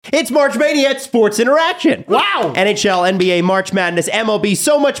It's March Mania at Sports Interaction. Wow. NHL, NBA, March Madness, MLB,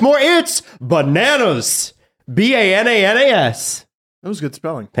 so much more. It's bananas. Bananas. That was good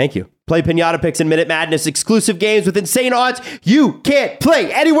spelling. Thank you. Play Pinata Picks and Minute Madness exclusive games with insane odds you can't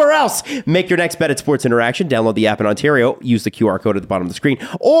play anywhere else. Make your next bet at Sports Interaction. Download the app in Ontario. Use the QR code at the bottom of the screen.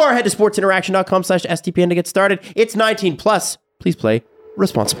 Or head to sportsinteraction.com/STPN to get started. It's 18 plus. Please play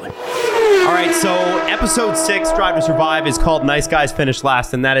responsibly. All right, so episode 6, Drive to Survive, is called Nice Guys Finish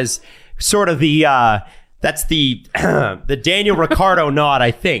Last, and that is sort of the that's the the Daniel Ricciardo nod,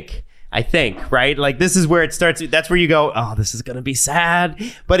 I think, right? Like, this is where it starts. That's where you go, oh, this is going to be sad.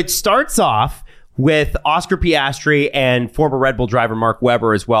 But it starts off with Oscar Piastri and former Red Bull driver Mark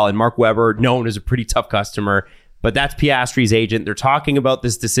Webber as well. And Mark Webber, known as a pretty tough customer, but that's Piastri's agent. They're talking about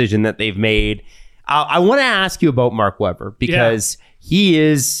this decision that they've made. I want to ask you about Mark Webber because he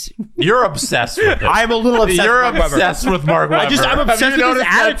is... You're obsessed with him. I'm a little obsessed You're with Mark obsessed Webber. with Mark Webber. I'm obsessed with his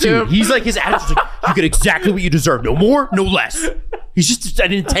attitude. He's like, his attitude's like, you get exactly what you deserve. No more, no less. He's just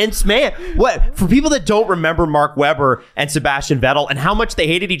an intense man. What, for people that don't remember Mark Webber and Sebastian Vettel and how much they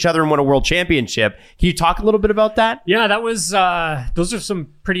hated each other and won a world championship, can you talk a little bit about that? Yeah, that was those are some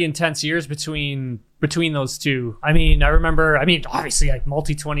pretty intense years between those two. I mean, obviously, like,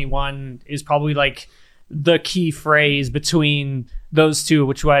 multi-21 is probably like the key phrase between those two,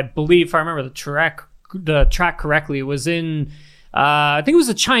 which I believe, if I remember the track correctly, it was in I think it was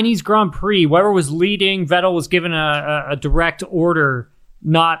a Chinese Grand Prix. Webber was leading. Vettel was given a direct order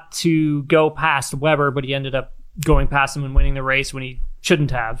not to go past Webber, but he ended up going past him and winning the race when he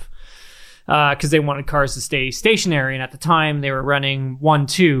shouldn't have, because they wanted cars to stay stationary. And at the time, they were running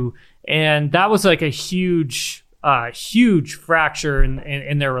 1-2. And that was like a huge fracture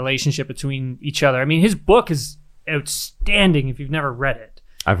in their relationship between each other. I mean, his book is outstanding if you've never read it.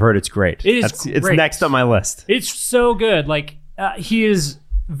 I've heard it's great. It is great. It's next on my list. It's so good. Like, he is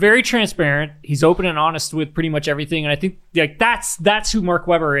very transparent. He's open and honest with pretty much everything. And I think, like, that's who Mark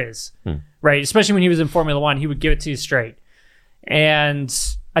Webber is, right? Especially when he was in Formula One, he would give it to you straight. And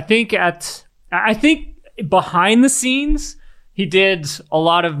I think behind the scenes, he did a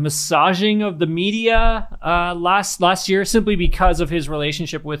lot of massaging of the media last year, simply because of his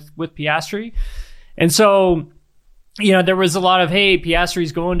relationship with Piastri. And so, you know, there was a lot of, hey,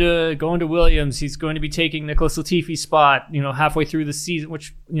 Piastri's going to Williams. He's going to be taking Nicholas Latifi's spot, you know, halfway through the season,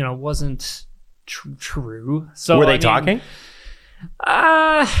 which, you know, wasn't true. So were they talking?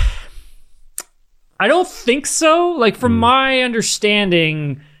 I don't think so. Like, from my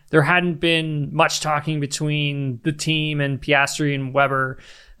understanding, there hadn't been much talking between the team and Piastri and Webber.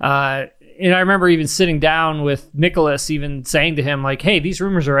 And I remember even sitting down with Nicholas, even saying to him, like, hey, these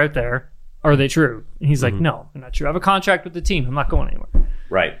rumors are out there. Are they true? And he's like, no, they're not true. I have a contract with the team. I'm not going anywhere.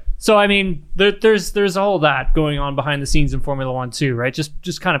 Right. So, I mean, there's all that going on behind the scenes in Formula One too, right?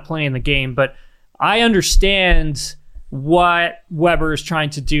 Just kind of playing the game. But I understand what Webber is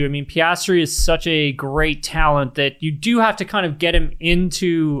trying to do. I mean, Piastri is such a great talent that you do have to kind of get him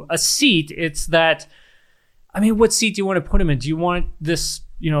into a seat. It's that, I mean, what seat do you want to put him in? Do you want this,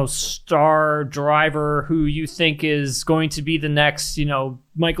 you know, star driver who you think is going to be the next, you know,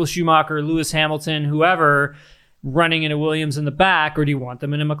 Michael Schumacher, Lewis Hamilton, whoever, running in a Williams in the back, or do you want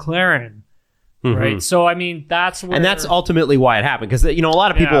them in a McLaren? Right. So, I mean, that's where... And that's ultimately why it happened. Because, you know, a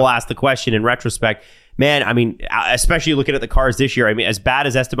lot of people will ask the question in retrospect, man, I mean, especially looking at the cars this year, I mean, as bad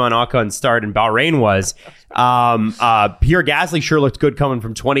as Esteban Ocon's start in Bahrain was, Pierre Gasly sure looked good coming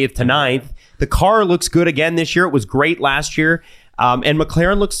from 20th to 9th. The car looks good again this year. It was great last year. And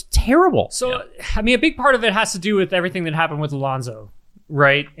McLaren looks terrible. So, I mean, a big part of it has to do with everything that happened with Alonso,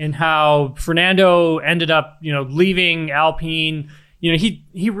 right? And how Fernando ended up, you know, leaving Alpine. You know,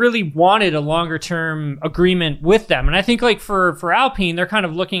 he really wanted a longer term agreement with them. And I think, like, for Alpine, they're kind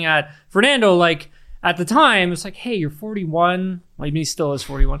of looking at Fernando, like, at the time, it's like, hey, you're 41. Well, I mean, he still is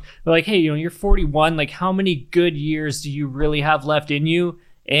 41. But, like, hey, you know, you're 41. Like, how many good years do you really have left in you?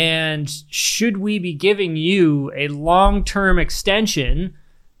 And should we be giving you a long-term extension?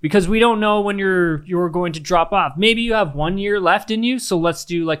 Because we don't know when you're going to drop off. Maybe you have 1 year left in you, so let's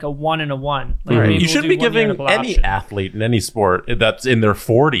do like a 1 and a 1. Like, you shouldn't be giving any athlete in any sport that's in their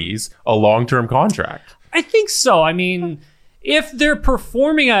 40s a long-term contract. I think so. I mean, if they're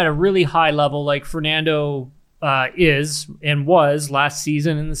performing at a really high level, like Fernando is and was last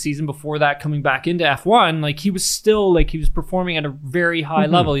season and the season before that, coming back into F1, like, he was performing at a very high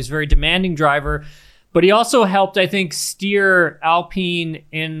level. He's a very demanding driver. But he also helped, I think, steer Alpine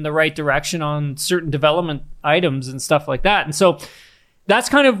in the right direction on certain development items and stuff like that. And so that's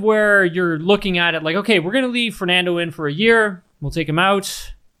kind of where you're looking at it like, okay, we're going to leave Fernando in for a year. We'll take him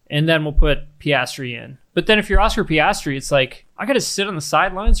out. and then we'll put Piastri in. But then if you're Oscar Piastri, it's like, I got to sit on the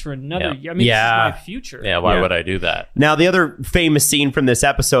sidelines for another year. I mean, this is my future. Yeah, why would I do that? Now, the other famous scene from this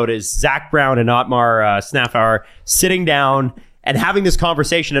episode is Zach Brown and Otmar Snafauer sitting down and having this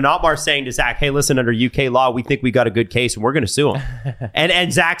conversation, and Otmar saying to Zach, hey, listen, under UK law, we think we got a good case and we're going to sue him.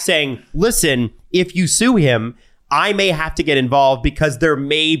 and Zach saying, listen, if you sue him, I may have to get involved because there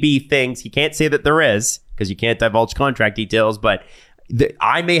may be things, he can't say that there is because you can't divulge contract details, but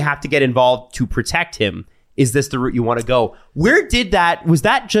I may have to get involved to protect him. Is this the route you want to go? Where did that, was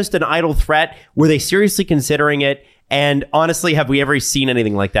that just an idle threat? Were they seriously considering it? And honestly, have we ever seen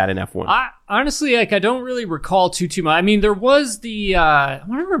anything like that in F1? Honestly, I don't really recall too much. I mean, there was the I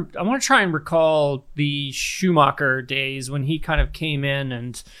want to try and recall the Schumacher days when he kind of came in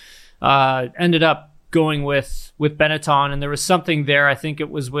and ended up going with Benetton, and there was something there. I think it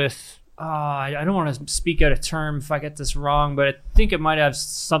was with I don't want to speak out of term if I get this wrong, but I think it might have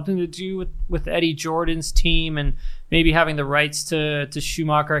something to do with Eddie Jordan's team and maybe having the rights to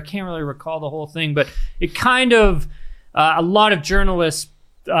Schumacher. I can't really recall the whole thing, but it kind of a lot of journalists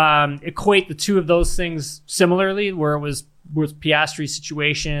equate the two of those things similarly, where it was with Piastri's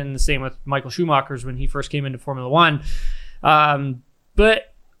situation, the same with Michael Schumacher's when he first came into Formula One.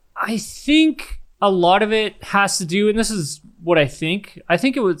 But I think a lot of it has to do, and this is what I think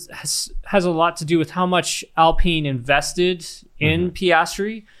it has a lot to do with how much Alpine invested in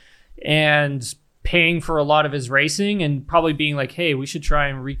Piastri and paying for a lot of his racing, and probably being like, hey, we should try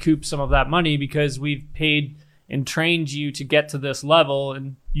and recoup some of that money because we've paid and trained you to get to this level,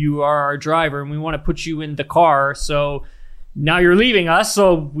 and you are our driver, and we want to put you in the car. So now you're leaving us,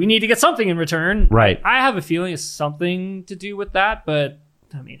 so we need to get something in return. Right. I have a feeling it's something to do with that, but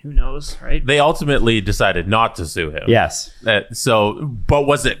I mean, who knows, right? They ultimately decided not to sue him. Yes. But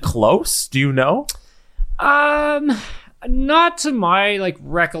was it close? Do you know? Not to my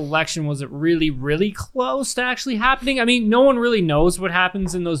recollection was it really, really close to actually happening. I mean, no one really knows what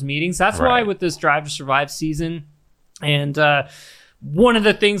happens in those meetings. That's why with this Drive to Survive season, and one of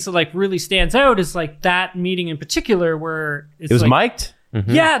the things that really stands out is that meeting in particular where it was mic'd. Mm-hmm.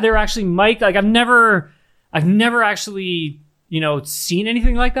 Yeah, they're actually mic'd. I've never actually seen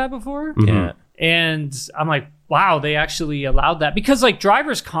anything like that before. Mm-hmm. Yeah. And I'm like, wow, they actually allowed that, because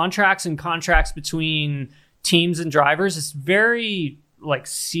drivers' contracts and contracts between teams and drivers is very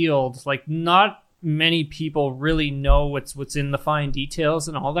sealed. Not many people really know what's in the fine details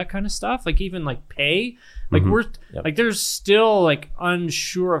and all that kind of stuff. Even pay. We're there's still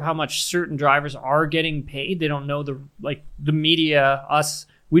unsure of how much certain drivers are getting paid. They don't know the media, us.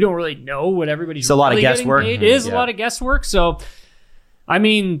 We don't really know what everybody's a lot of getting guesswork. paid. It is a lot of guesswork. So, I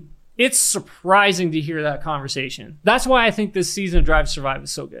mean, it's surprising to hear that conversation. That's why I think this season of Drive to Survive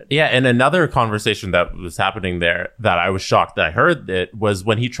is so good. Yeah, and another conversation that was happening there that I was shocked that I heard it was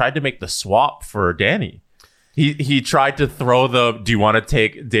when he tried to make the swap for Danny. He tried to throw do you want to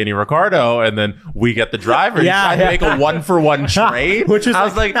take Danny Ricciardo and then we get the driver? He tried to make a 1-for-1 trade. I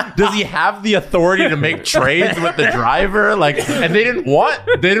was like, does he have the authority to make trades with the driver? And they didn't want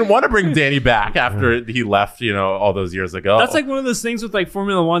to bring Danny back after he left, all those years ago. That's one of those things with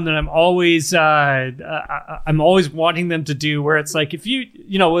Formula One that I'm always wanting them to do, where it's if you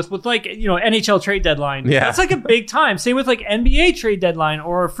with NHL trade deadline, that's a big time. Same with NBA trade deadline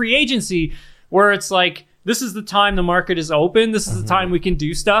or free agency, where it's this is the time the market is open. This is the time we can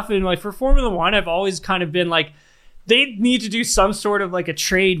do stuff. And for Formula One, I've always kind of been they need to do some sort of a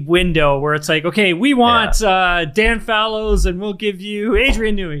trade window where it's okay, we want Dan Fallows and we'll give you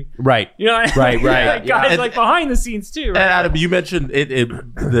Adrian Newey. Right. Right. Guys behind the scenes too. Right? And Adam, you mentioned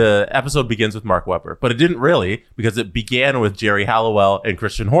the episode begins with Mark Webber, but it didn't really, because it began with Jerry Halliwell and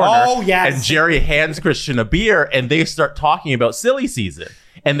Christian Horner. Oh, yes. And Jerry hands Christian a beer and they start talking about silly season.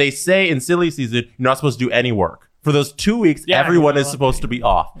 And they say in silly season, you're not supposed to do any work. For those 2 weeks, everyone is supposed to be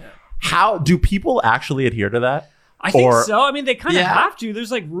off. Yeah. How do people actually adhere to that? I think so. I mean, they kind of have to.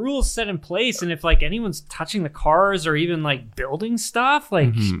 There's rules set in place. And if anyone's touching the cars or even building stuff, they'll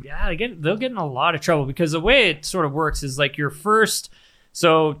get in a lot of trouble, because the way it sort of works is your first.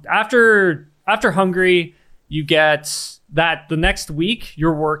 So after Hungary, you get that the next week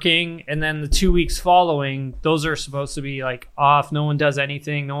you're working, and then the 2 weeks following, those are supposed to be off. No one does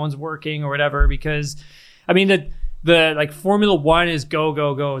anything. No one's working or whatever, because I mean, the Formula One is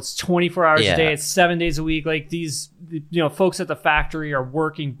go. It's 24 hours a day. It's 7 days a week. These folks at the factory are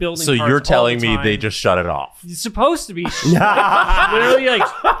working, building. So parts you're telling all the me time. they just shut it off? It's supposed to be. Literally,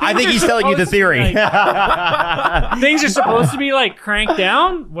 I think he's telling you the theory. Things are supposed to be cranked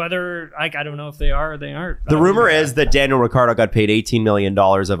down. Whether I don't know if they are or they aren't. The rumor is that Daniel Ricciardo got paid $18 million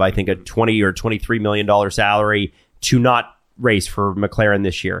of, I think, a $20 or $23 million salary to not race for McLaren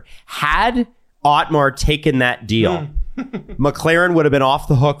this year. Had Otmar taken that deal, McLaren would have been off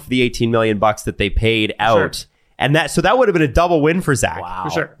the hook for the $18 million that they paid out. Sure. And that would have been a double win for Zach. Wow. For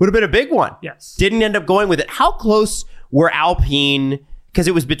sure. Would have been a big one. Yes. Didn't end up going with it. How close were Alpine? Because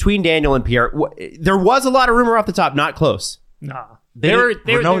it was between Daniel and Pierre. There was a lot of rumor off the top. Not close. Nah. Renault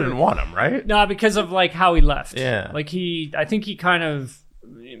didn't want him, right? No, because of like how he left. Yeah. Like I think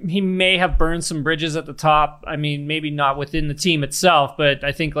he may have burned some bridges at the top. I mean, maybe not within the team itself, but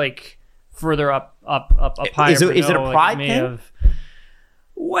I think like further up higher. Is it a Renault, pride may thing? have-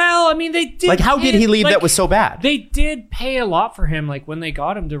 Well, I mean, they did. Like, how did he leave that was so bad? They did pay a lot for him, like when they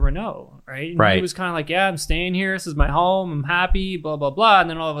got him to Renault, right? And Right. He was kind of like, yeah, I'm staying here. This is my home. I'm happy, blah, blah, blah. And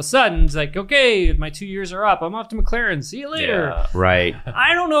then all of a sudden, it's like, okay, my 2 years are up. I'm off to McLaren. See you later. Yeah. Right.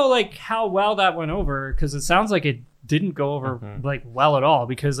 I don't know, like, how well that went over, because it sounds like it didn't go over, like, well at all.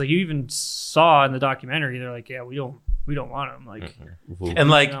 Because, like, you even saw in the documentary, they're like, yeah, we don't want him. Like, And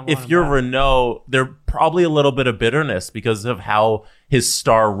like, don't want if him you're back. Renault, there's probably a little bit of bitterness because of how his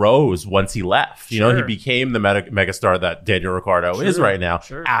star rose once he left. You know, he Sure. became the megastar that Daniel Ricciardo is Sure. right now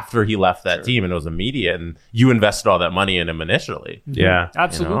Sure. after he left that team, and it was immediate. And you invested all that money in him initially. Yeah.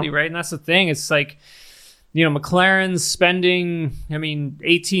 Absolutely, right? And that's the thing. It's like, you know, McLaren's spending,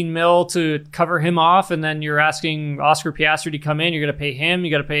 18 mil to cover him off, and then you're asking Oscar Piastri to come in. You're going to pay him.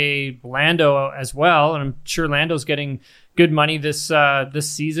 You got to pay Lando as well, and I'm sure Lando's getting good money this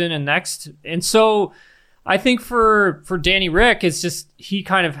season and next. And so, I think for Danny Rick, it's just he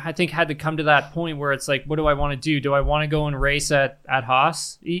kind of, I think, had to come to that point where it's like, what do I want to do? Do I want to go and race at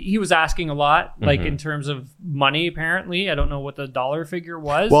Haas? He was asking a lot, like in terms of money. Apparently, I don't know what the dollar figure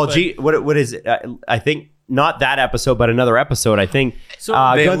was. Well, but- what is it? I think not that episode, but another episode. I think So-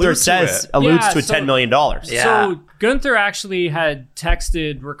 They Gunther allude to alludes Yeah, to so- $10 million. Yeah. So Gunther actually had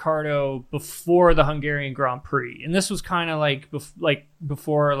texted Ricardo before the Hungarian Grand Prix, and this was kind of like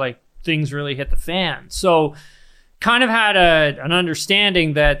before like things really hit the fan. So kind of had an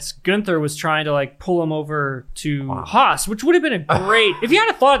understanding that Gunther was trying to like pull him over to Haas, which would have been a great if you had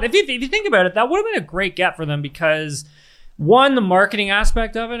a thought. If you think about it, that would have been a great get for them because. One, the marketing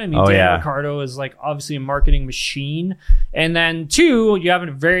aspect of it. I mean, Daniel Ricciardo is like obviously a marketing machine. And then two, you have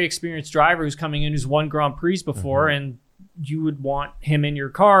a very experienced driver who's coming in who's won Grand Prix before, and you would want him in your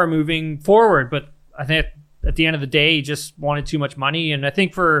car moving forward. But I think at the end of the day, he just wanted too much money. And I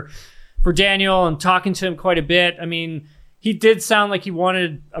think for Daniel and talking to him quite a bit, I mean, he did sound like he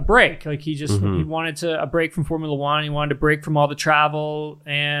wanted a break. Like he just he wanted a break from Formula One. He wanted a break from all the travel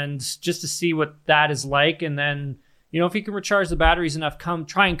and just to see what that is like. And then, you know, if he can recharge the batteries enough,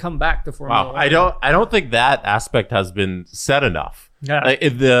 try and come back to Formula Wow, One. I don't think that aspect has been said enough. Yeah. Like,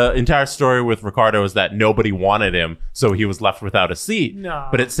 the entire story with Ricardo is that nobody wanted him, so he was left without a seat. No.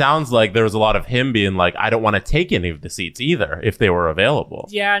 But it sounds like there was a lot of him being like, I don't want to take any of the seats either if they were available.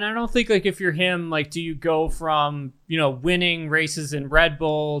 Yeah, and I don't think like if you're him, like, do you go from, you know, winning races in Red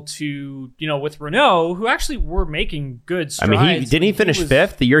Bull to, you know, with Renault, who actually were making good I strides. mean, didn't he finish was-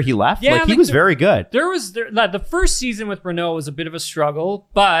 fifth the year he left? Yeah, like he like was the- very good. The first season with Renault was a bit of a struggle,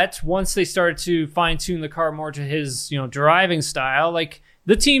 but once they started to fine tune the car more to his, you know, driving style, like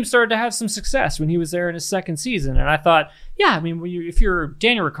the team started to have some success when he was there in his second season. And I thought, yeah, I mean, if you're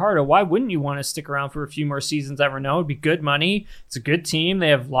Daniel Ricciardo, why wouldn't you want to stick around for a few more seasons at Renault? It'd be good money. It's a good team. They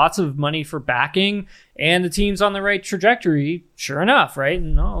have lots of money for backing, and the team's on the right trajectory. Sure enough, right?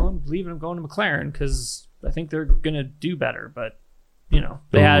 And no, I'm leaving him going to McLaren because I think they're gonna do better. But you know,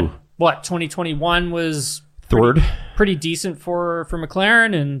 they had 2021 was Third. pretty decent for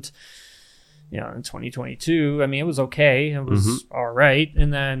McLaren, and you know, in 2022, I mean, it was okay. It was all right.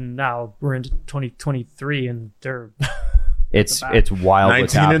 And then now we're into 2023 and they're It's wild.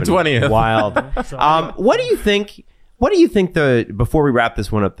 what's 19 and happening. 20th. Wild. What do you think? What do you think before we wrap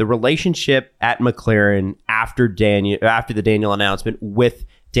this one up, the relationship at McLaren after the Daniel announcement with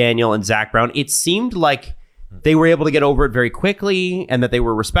Daniel and Zach Brown? It seemed like they were able to get over it very quickly and that they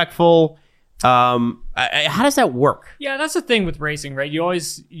were respectful. How does that work? Yeah, that's the thing with racing, right?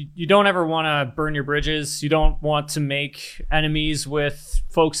 You don't ever want to burn your bridges. You don't want to make enemies with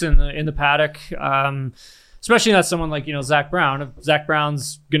folks in the paddock. Especially not someone like, you know, Zach Brown. If Zach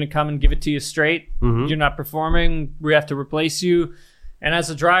Brown's going to come and give it to you straight, you're not performing, we have to replace you. And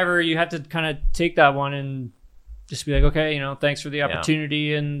as a driver, you have to kind of take that one and just be like, okay, you know, thanks for the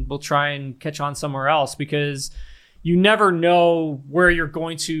opportunity and we'll try and catch on somewhere else, because you never know where you're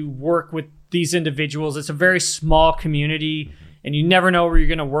going to work with these individuals. It's a very small community and you never know where you're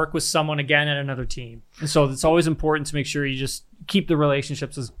going to work with someone again at another team. And so it's always important to make sure you just keep the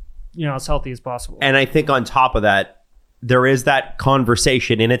relationships as healthy as possible. And I think on top of that, there is that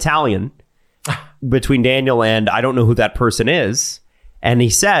conversation in Italian between Daniel and I don't know who that person is. And he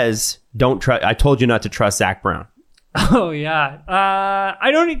says, "Don't trust. I told you not to trust Zach Brown." Oh yeah.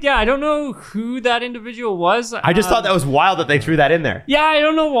 I don't know who that individual was. I just thought that was wild that they threw that in there. Yeah, I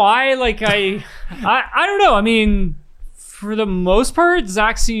don't know why. Like I don't know. I mean, for the most part,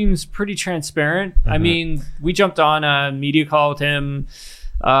 Zach seems pretty transparent. I mean, we jumped on a media call with him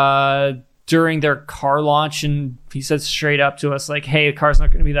during their car launch, and he said straight up to us, like, "Hey, the car's not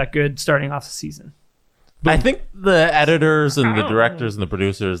going to be that good starting off the season." I think the editors and the directors and the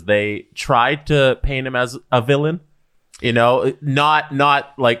producers, they tried to paint him as a villain. You know,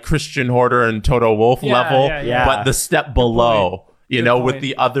 not like Christian Horner and Toto Wolff level, but the step below. You know, with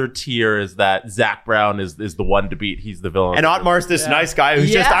the other tier is that Zach Brown is the one to beat. He's the villain. And Otmar's this nice guy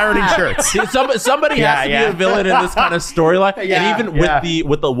who's just ironing shirts. Somebody has to be a villain in this kind of storyline. Yeah, and even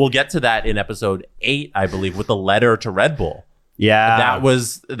with the we'll get to that in episode 8, I believe, with the letter to Red Bull. Yeah.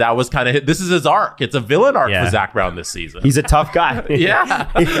 That was kind of this is his arc. It's a villain arc for Zach Brown this season. He's a tough guy.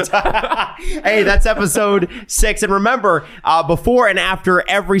 Hey, that's episode 6. And remember, before and after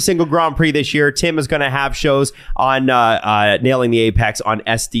every single Grand Prix this year, Tim is going to have shows on Nailing the Apex on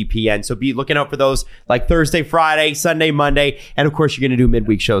SDPN. So be looking out for those like Thursday, Friday, Sunday, Monday. And of course, you're going to do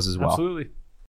midweek shows as well. Absolutely.